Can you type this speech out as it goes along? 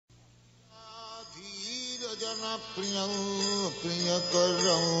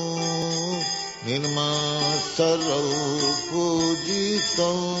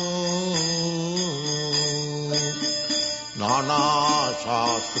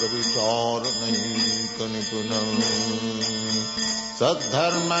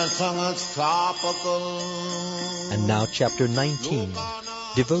And now chapter 19,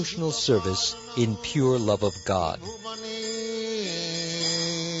 Devotional Service in Pure Love of God.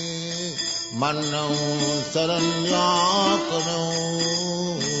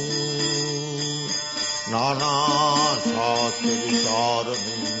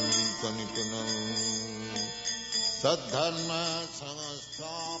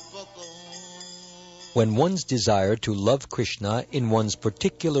 When one's desire to love Krishna in one's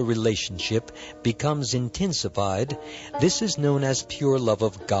particular relationship becomes intensified, this is known as pure love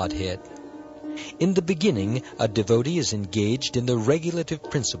of Godhead. In the beginning, a devotee is engaged in the regulative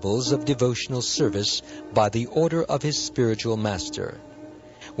principles of devotional service by the order of his spiritual master.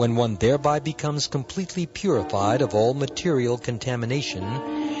 When one thereby becomes completely purified of all material contamination,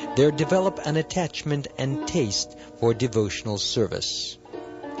 there develop an attachment and taste for devotional service.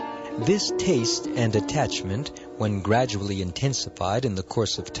 This taste and attachment, when gradually intensified in the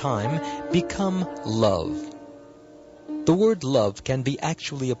course of time, become love. The word love can be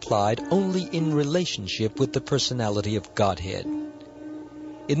actually applied only in relationship with the personality of Godhead.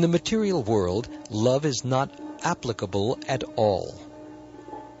 In the material world, love is not applicable at all.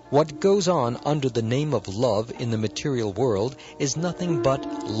 What goes on under the name of love in the material world is nothing but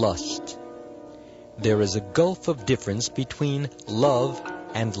lust. There is a gulf of difference between love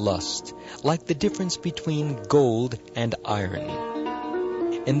and lust, like the difference between gold and iron.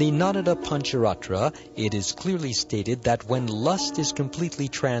 In the Narrated Pancharatra, it is clearly stated that when lust is completely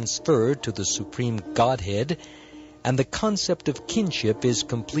transferred to the Supreme Godhead, and the concept of kinship is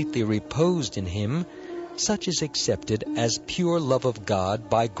completely reposed in Him, such is accepted as pure love of God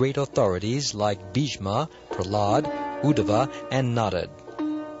by great authorities like Bhishma, Prahlad, Uddhava, and Narad.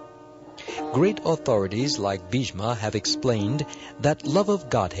 Great authorities like Bhishma have explained that love of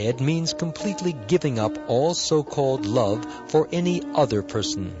Godhead means completely giving up all so-called love for any other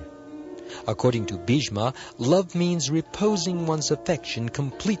person. According to Bhishma, love means reposing one's affection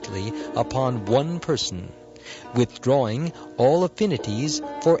completely upon one person, withdrawing all affinities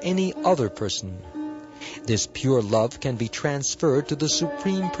for any other person. This pure love can be transferred to the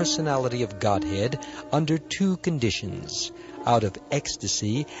Supreme Personality of Godhead under two conditions: out of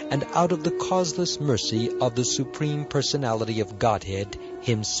ecstasy and out of the causeless mercy of the Supreme Personality of Godhead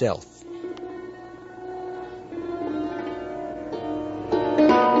Himself.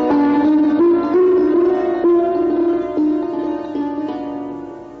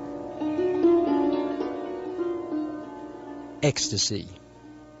 Ecstasy.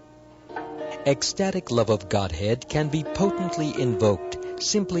 Ecstatic love of Godhead can be potently invoked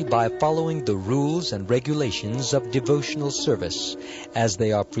simply by following the rules and regulations of devotional service as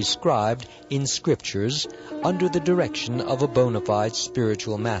they are prescribed in scriptures under the direction of a bona fide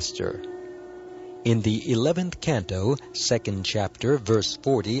spiritual master. In the 11th canto, 2nd chapter, verse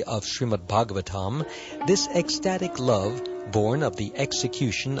 40 of Srimad Bhagavatam, this ecstatic love, born of the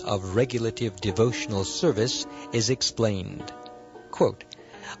execution of regulative devotional service, is explained. Quote,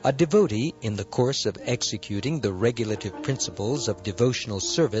 "A devotee, in the course of executing the regulative principles of devotional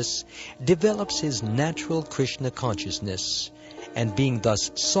service, develops his natural Krishna consciousness, and being thus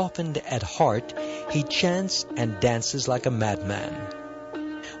softened at heart, he chants and dances like a madman.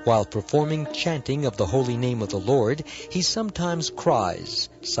 While performing chanting of the holy name of the Lord, he sometimes cries,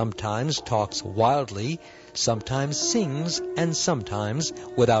 sometimes talks wildly, sometimes sings, and sometimes,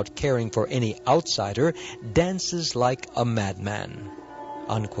 without caring for any outsider, dances like a madman."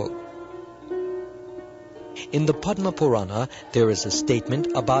 Unquote. In the Padma Purana, there is a statement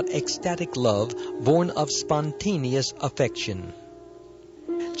about ecstatic love born of spontaneous affection.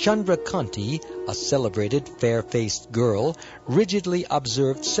 Chandrakanti, a celebrated fair-faced girl, rigidly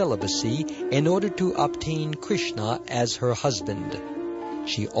observed celibacy in order to obtain Krishna as her husband.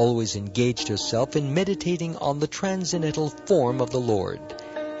 She always engaged herself in meditating on the transcendental form of the Lord,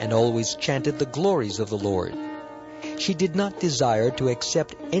 and always chanted the glories of the Lord. She did not desire to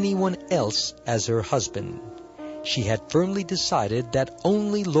accept anyone else as her husband. She had firmly decided that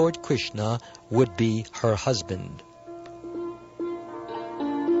only Lord Krishna would be her husband.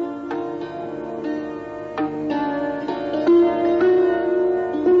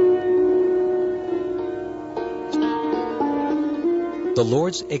 The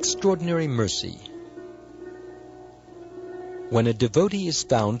Lord's extraordinary mercy. When a devotee is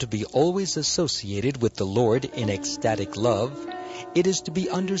found to be always associated with the Lord in ecstatic love, it is to be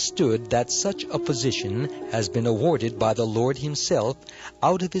understood that such a position has been awarded by the Lord himself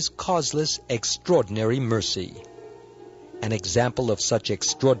out of his causeless extraordinary mercy. An example of such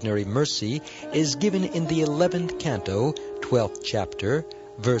extraordinary mercy is given in the 11th canto, 12th chapter,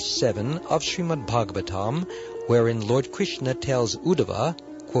 verse 7 of Srimad Bhagavatam, wherein Lord Krishna tells Uddhava,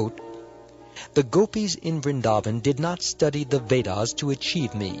 quote, "The gopis in Vrindavan did not study the Vedas to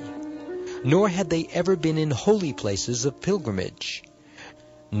achieve me, nor had they ever been in holy places of pilgrimage,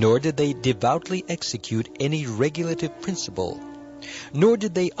 nor did they devoutly execute any regulative principle, nor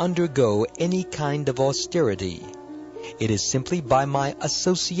did they undergo any kind of austerity. It is simply by my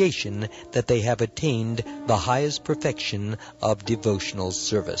association that they have attained the highest perfection of devotional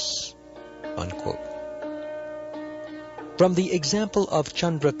service." Unquote. From the example of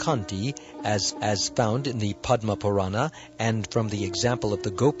Chandrakanti, as found in the Padma Purana, and from the example of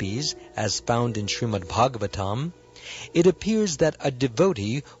the gopis, as found in Srimad Bhagavatam, it appears that a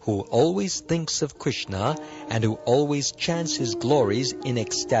devotee who always thinks of Krishna and who always chants his glories in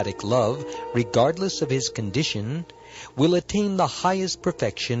ecstatic love, regardless of his condition, will attain the highest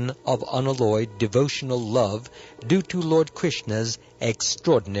perfection of unalloyed devotional love due to Lord Krishna's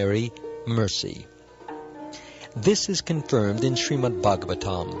extraordinary mercy. This is confirmed in Srimad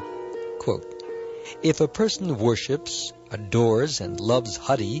Bhagavatam. Quote, "If a person worships, adores, and loves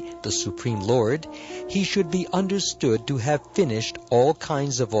Hari, the Supreme Lord, he should be understood to have finished all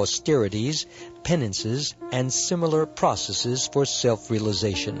kinds of austerities, penances, and similar processes for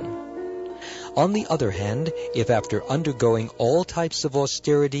self-realization. On the other hand, if after undergoing all types of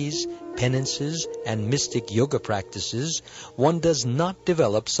austerities, penances, and mystic yoga practices, one does not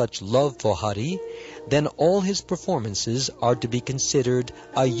develop such love for Hari, then all his performances are to be considered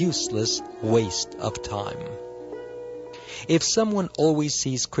a useless waste of time. If someone always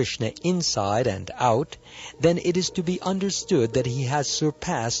sees Krishna inside and out, then it is to be understood that he has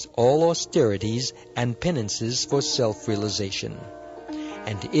surpassed all austerities and penances for self-realization.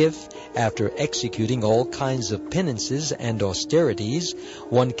 And if, after executing all kinds of penances and austerities,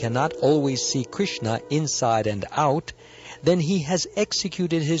 one cannot always see Krishna inside and out, then he has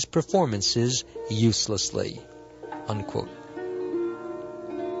executed his performances uselessly." Unquote.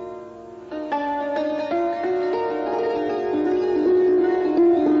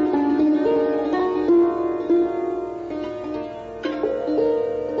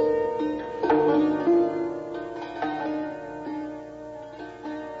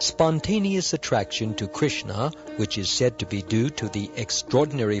 Spontaneous attraction to Krishna, which is said to be due to the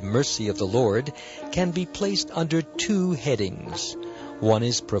extraordinary mercy of the Lord, can be placed under two headings. One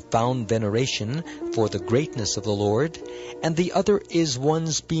is profound veneration for the greatness of the Lord, and the other is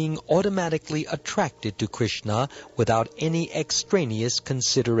one's being automatically attracted to Krishna without any extraneous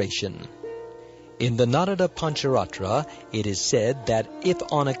consideration. In the Narada Pancharatra, it is said that if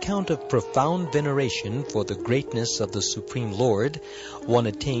on account of profound veneration for the greatness of the Supreme Lord, one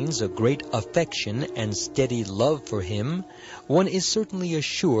attains a great affection and steady love for him, one is certainly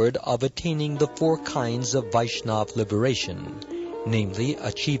assured of attaining the four kinds of Vaishnava liberation, namely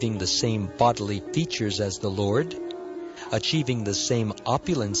achieving the same bodily features as the Lord, achieving the same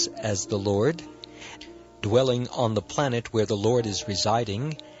opulence as the Lord, dwelling on the planet where the Lord is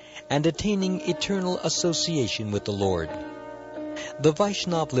residing, and attaining eternal association with the Lord. The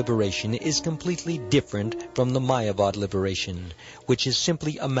Vaishnava liberation is completely different from the Mayavad liberation, which is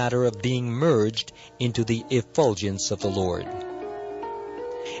simply a matter of being merged into the effulgence of the Lord.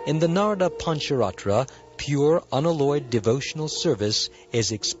 In the Narada Pancharatra, pure, unalloyed devotional service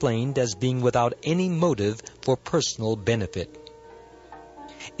is explained as being without any motive for personal benefit.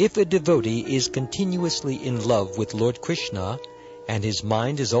 If a devotee is continuously in love with Lord Krishna, and his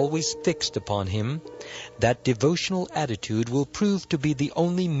mind is always fixed upon him, that devotional attitude will prove to be the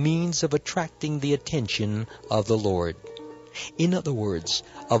only means of attracting the attention of the Lord. In other words,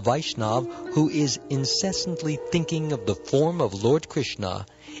 a Vaishnava who is incessantly thinking of the form of Lord Krishna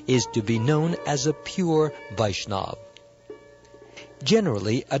is to be known as a pure Vaishnava.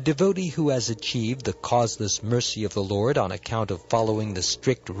 Generally, a devotee who has achieved the causeless mercy of the Lord on account of following the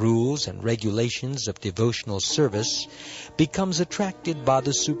strict rules and regulations of devotional service becomes attracted by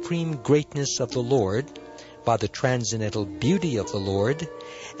the supreme greatness of the Lord, by the transcendental beauty of the Lord,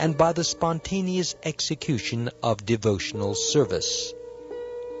 and by the spontaneous execution of devotional service.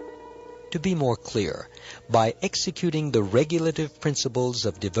 To be more clear, by executing the regulative principles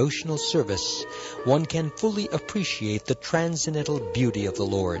of devotional service, one can fully appreciate the transcendental beauty of the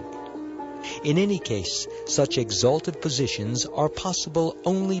Lord. In any case, such exalted positions are possible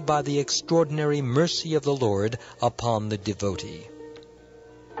only by the extraordinary mercy of the Lord upon the devotee.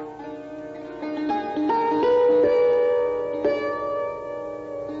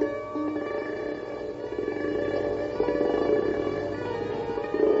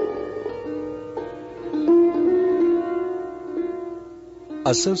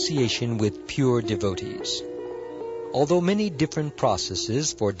 Association with pure devotees. Although many different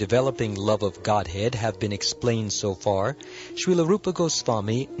processes for developing love of Godhead have been explained so far, Srila Rupa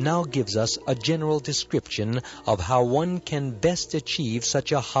Goswami now gives us a general description of how one can best achieve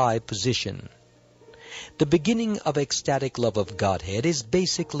such a high position. The beginning of ecstatic love of Godhead is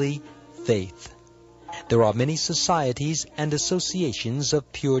basically faith. There are many societies and associations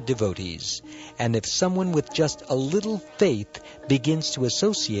of pure devotees, and if someone with just a little faith begins to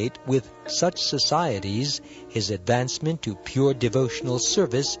associate with such societies, his advancement to pure devotional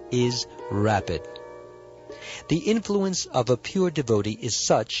service is rapid. The influence of a pure devotee is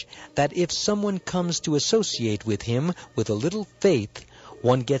such that if someone comes to associate with him with a little faith,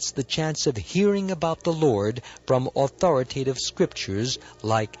 one gets the chance of hearing about the Lord from authoritative scriptures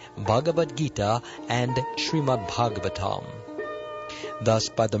like Bhagavad-gita and Srimad Bhagavatam. Thus,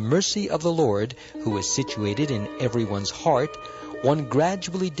 by the mercy of the Lord, who is situated in everyone's heart, one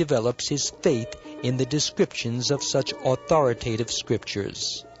gradually develops his faith in the descriptions of such authoritative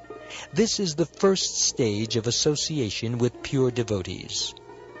scriptures. This is the first stage of association with pure devotees.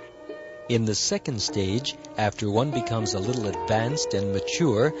 In the second stage, after one becomes a little advanced and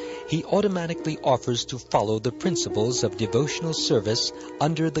mature, he automatically offers to follow the principles of devotional service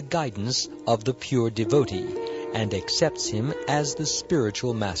under the guidance of the pure devotee and accepts him as the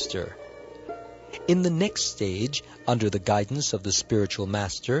spiritual master. In the next stage, under the guidance of the spiritual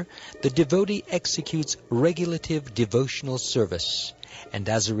master, the devotee executes regulative devotional service, and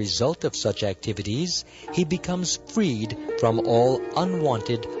as a result of such activities, he becomes freed from all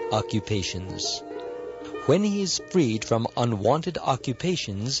unwanted occupations. When he is freed from unwanted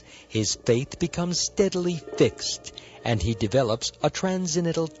occupations, his faith becomes steadily fixed, and he develops a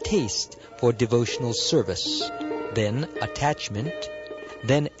transcendental taste for devotional service, then attachment,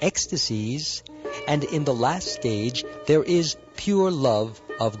 then ecstasies, and in the last stage there is pure love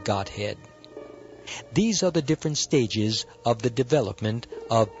of Godhead. These are the different stages of the development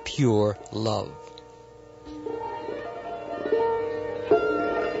of pure love.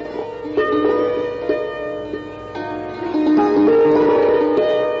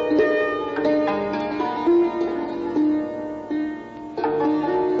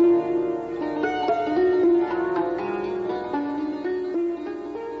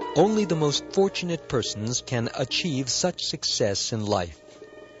 Only the most fortunate persons can achieve such success in life.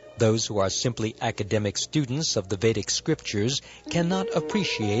 Those who are simply academic students of the Vedic scriptures cannot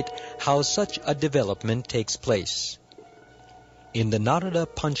appreciate how such a development takes place. In the Narada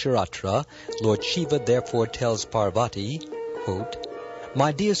Pancharatra, Lord Shiva therefore tells Parvati, quote,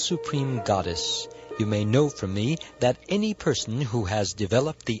 "My dear Supreme Goddess, you may know from me that any person who has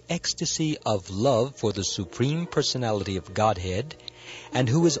developed the ecstasy of love for the Supreme Personality of Godhead, and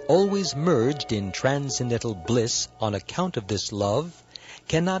who is always merged in transcendental bliss on account of this love,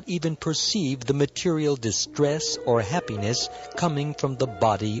 cannot even perceive the material distress or happiness coming from the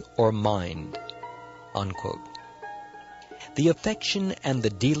body or mind." Unquote. The affection and the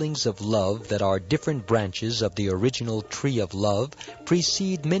dealings of love that are different branches of the original tree of love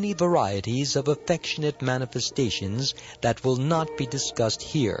precede many varieties of affectionate manifestations that will not be discussed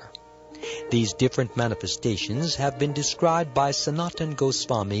here. These different manifestations have been described by Sanatana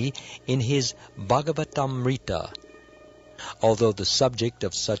Goswami in his Bhagavatamrita. Although the subject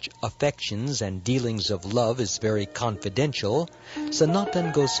of such affections and dealings of love is very confidential,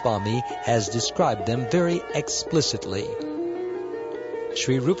 Sanatana Goswami has described them very explicitly.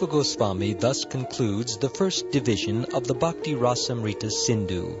 Sri Rupa Goswami thus concludes the first division of the Bhakti Rasamrita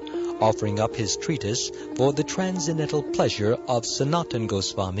Sindhu, offering up his treatise for the transcendental pleasure of Sanatana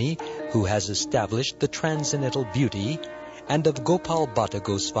Goswami, who has established the transcendental beauty, and of Gopal Bhatta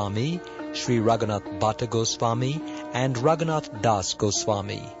Goswami, Sri Raghunath Bhatta Goswami, and Raghunath Das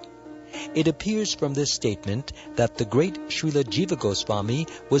Goswami. It appears from this statement that the great Srila Jiva Goswami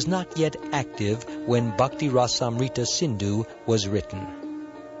was not yet active when Bhakti Rasamrita Sindhu was written.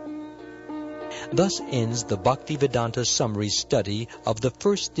 Thus ends the Bhaktivedanta summary study of the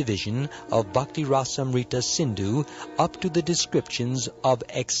first division of Bhakti Rasamrita Sindhu up to the descriptions of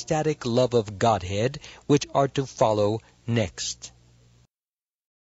ecstatic love of Godhead, which are to follow next.